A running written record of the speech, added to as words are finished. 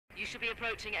should be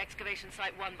approaching excavation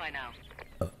site 1 by now.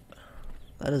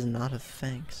 That is not a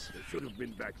thanks. They should have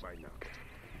been back by now.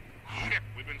 Shit,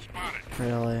 we've been spotted.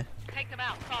 Really? Take them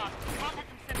out, fast. Can't let them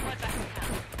send word back to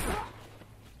camp.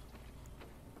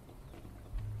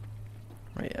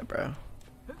 Where you at, bro?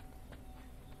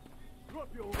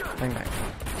 Bang back.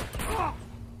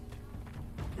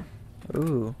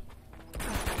 Ooh.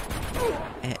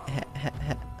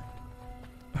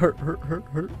 Hurt, hurt, hurt,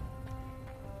 hurt.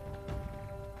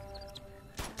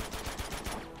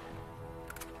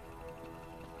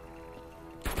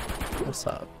 What's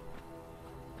up?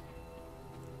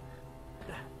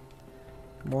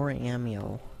 More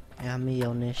ammo.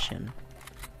 Ammunition.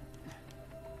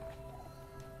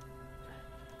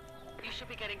 You should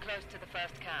be getting close to the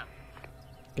first camp.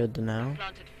 Good to know. We've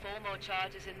planted 4 more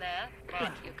charges in there,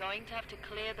 but you're going to have to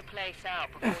clear the place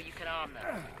out before you can arm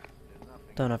them.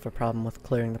 Don't have a problem with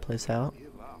clearing the place out.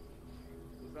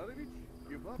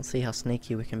 Let's see how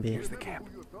sneaky we can be. Here's the camp.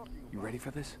 You ready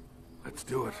for this? Let's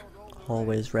do it.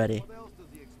 Always ready.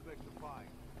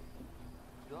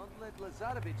 Don't let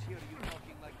Lazarevich hear you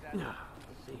talking like that.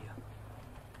 See ya.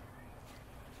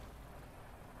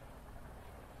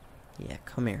 Yeah,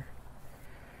 come here.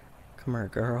 Come here,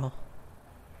 girl.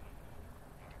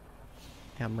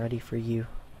 I'm ready for you.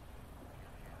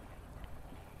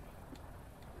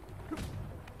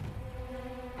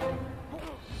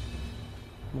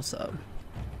 What's up?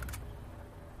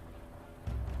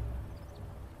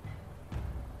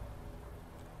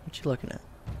 What you looking at?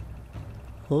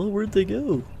 Oh, where'd they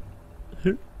go?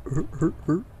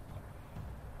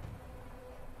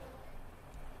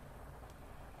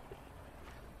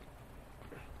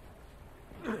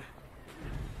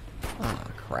 Ah,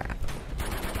 crap.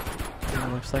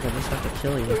 Looks like I just have to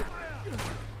kill you.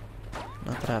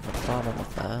 Not that I have a problem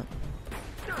with that.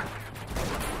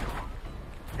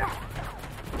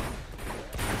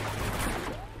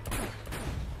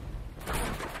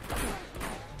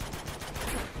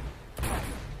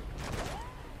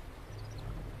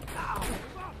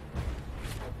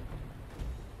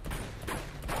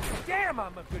 Damn,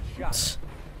 I'm a good shot.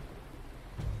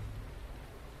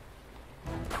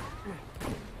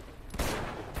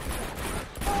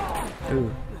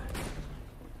 Ooh.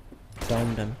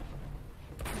 Domed him.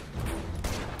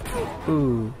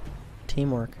 Ooh.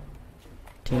 Teamwork.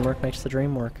 Teamwork makes the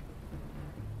dream work.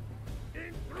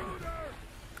 Intruder!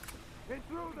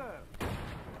 Intruder!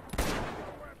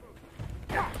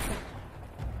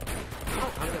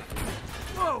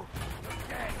 Whoa!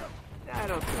 I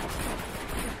don't think.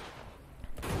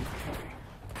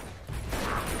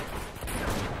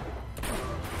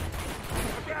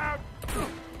 Look out!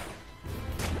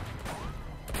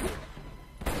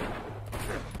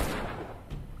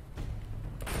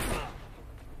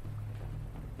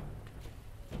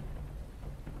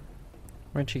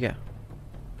 Where'd you go?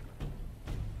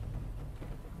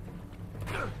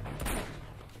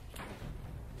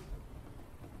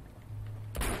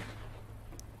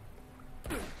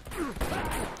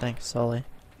 Thanks, Sully.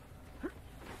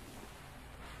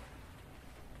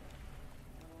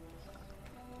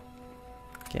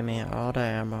 Give me all the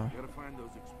ammo. Gotta find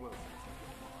those explosives.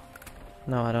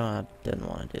 No, I don't. I didn't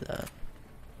want to do that.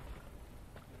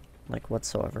 Like,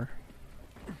 whatsoever.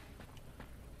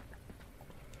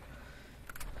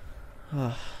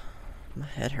 Oh, my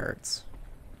head hurts.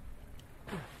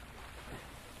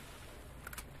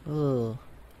 Ugh.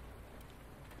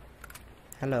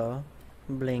 Hello,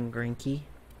 Bling Grinky.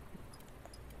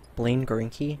 Bling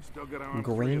Grinky? Still got on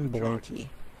Green 3 of the charges. Blinky.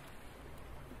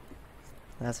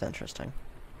 That's interesting.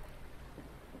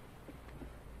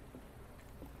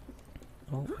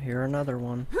 Oh, here another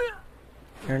one.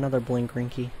 Here another Bling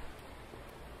Grinky.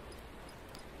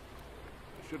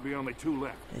 There should be only 2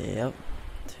 left. Yep.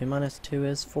 2 minus 2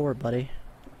 is 4, buddy.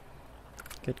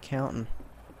 Good counting.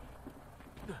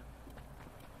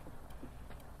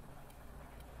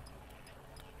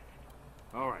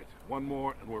 Alright, 1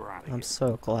 more and we're out of here. I'm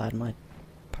so glad my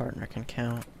partner can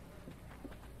count.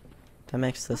 That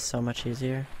makes this so much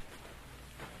easier.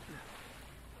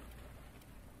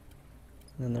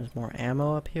 And then there's more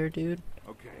ammo up here, dude.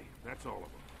 Okay, that's all of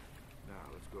them. Now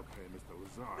let's go pay Mr.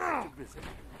 Lazar a visit.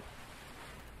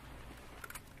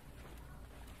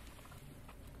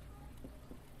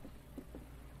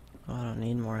 Oh, I don't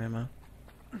need more ammo.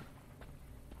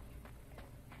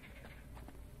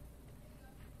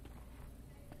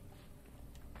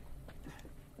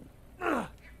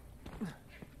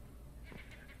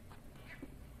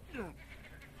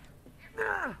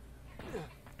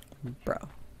 Bro.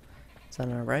 Is that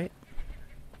not right?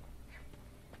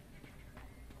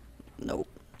 Nope.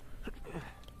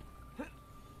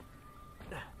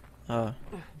 Oh,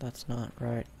 that's That's not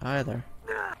right either.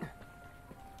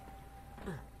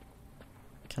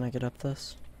 Can I get up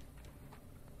this?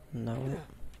 No.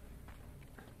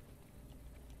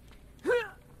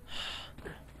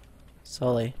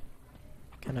 Sully,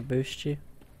 can I boost you?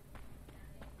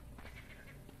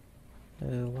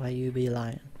 Oh, why you be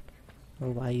lying?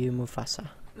 Oh, why you Mufasa?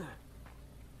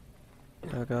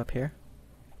 Do I go up here?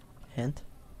 Hint?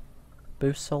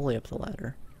 Boost Sully up the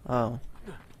ladder. Oh.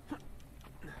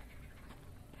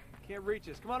 Can't reach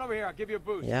us. Come on over here. I'll give you a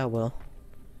boost. Yeah, I will.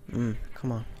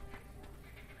 Come on.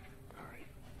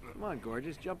 Come on,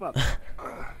 gorgeous. Jump up.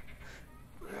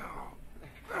 You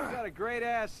got a great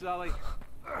ass, Sully.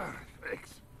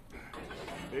 Thanks.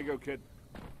 Here you go, kid.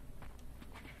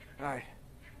 All right.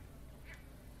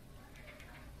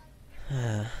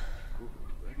 That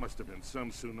must have been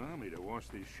some tsunami to wash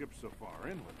these ships so far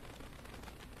inland.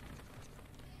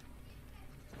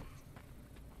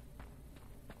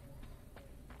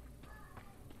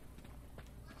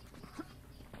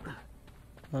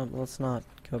 Let's not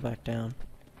go back down.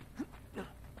 I'm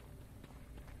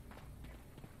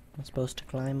supposed to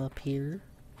climb up here?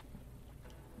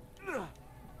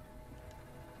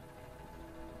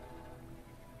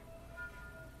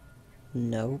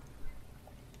 Nope.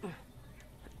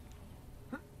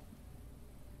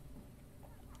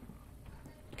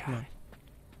 Come on.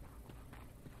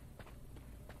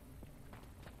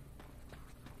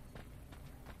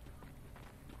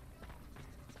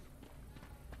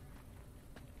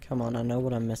 Come on, I know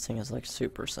what I'm missing is like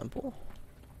super simple.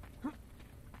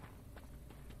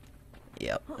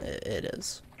 Yep, it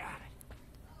is.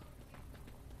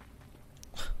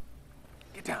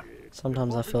 Get down.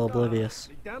 Sometimes I feel oblivious.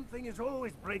 The damn thing is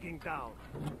always breaking down.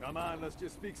 Come on, let's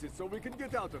just fix it so we can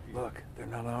get out of here. Look, they're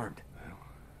not armed. Well,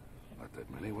 not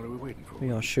that many. What are we waiting for? We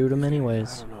gonna shoot him I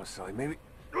anyways. don't know, Sully. Maybe.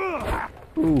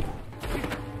 Ooh.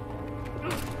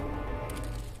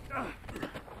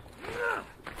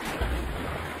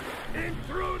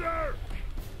 Intruder!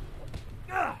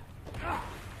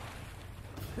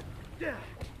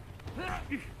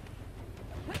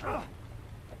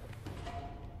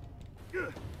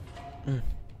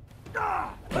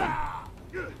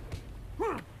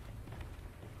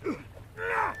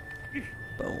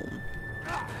 Boom.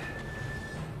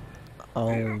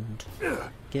 Owned.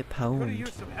 Get Could have pwned.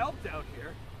 used some help down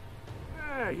here.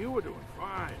 Yeah, you were doing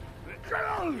fine.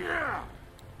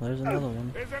 There's another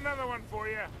one. There's another one for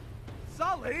you.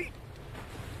 Sully!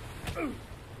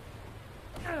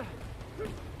 Yeah.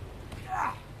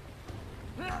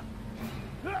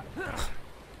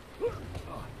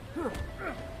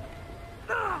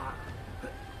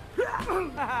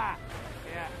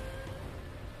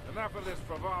 Enough of this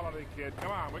frivolity, kid.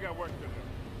 Come on, we got work to do.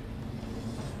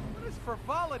 What does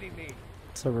frivolity mean?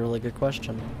 It's a really good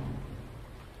question.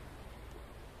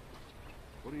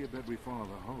 What do you bet we follow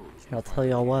the hose? I'll tell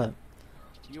y'all what.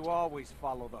 You always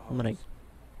follow the hose. I'm gonna.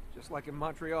 Just like in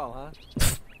Montreal, huh?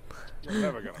 You're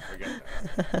never gonna forget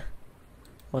that.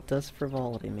 What does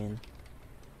frivolity mean?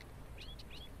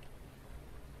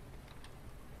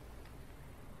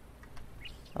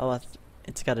 Oh,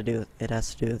 it's got to do with. It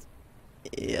has to do with.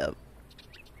 Yep.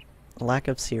 Lack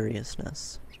of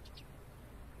seriousness.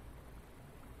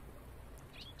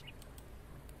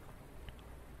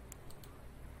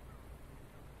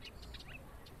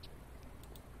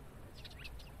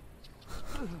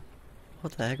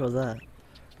 What the heck was that?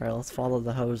 Alright, let's follow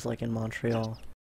the hose like in Montreal.